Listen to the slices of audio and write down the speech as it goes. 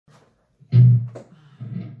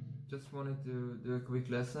just wanted to do a quick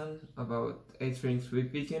lesson about 8-string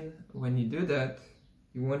sweep picking. When you do that,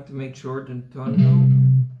 you want to make sure the tone knob,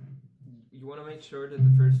 you want to make sure that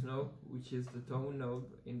the first knob, which is the tone knob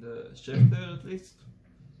in the shifter at least,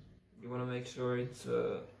 you want to make sure it's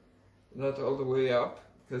not all the way up,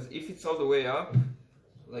 because if it's all the way up,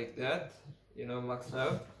 like that, you know, maxed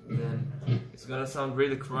out, then it's gonna sound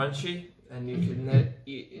really crunchy, and you can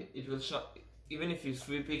it will even if you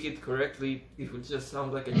sweep pick it correctly, it will just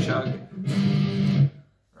sound like a chug,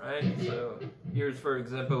 right? So here's, for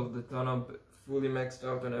example, the tone knob fully maxed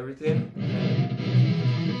out and everything.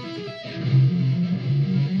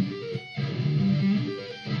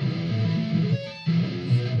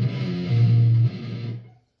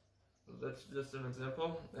 That's just an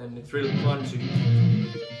example, and it's really crunchy.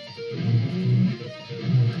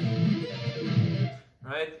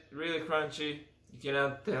 Right? Really crunchy. You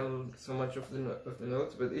cannot tell so much of the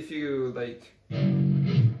notes, but if you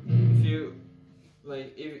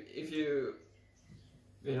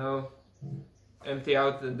you know, empty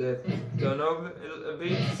out the tone knob a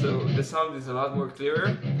bit, so the sound is a lot more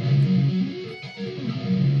clearer,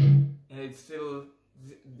 and it's still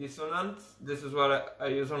dissonant. This is what I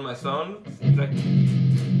use on my sound. It's like,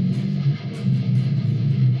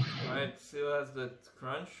 right, still has that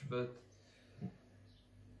crunch, but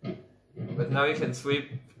now you can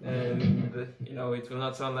sweep, and you know, it will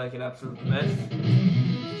not sound like an absolute mess.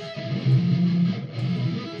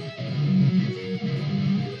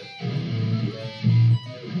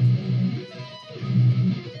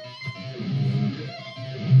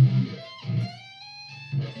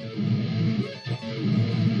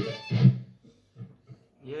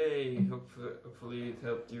 Yay, hopefully it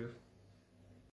helped you.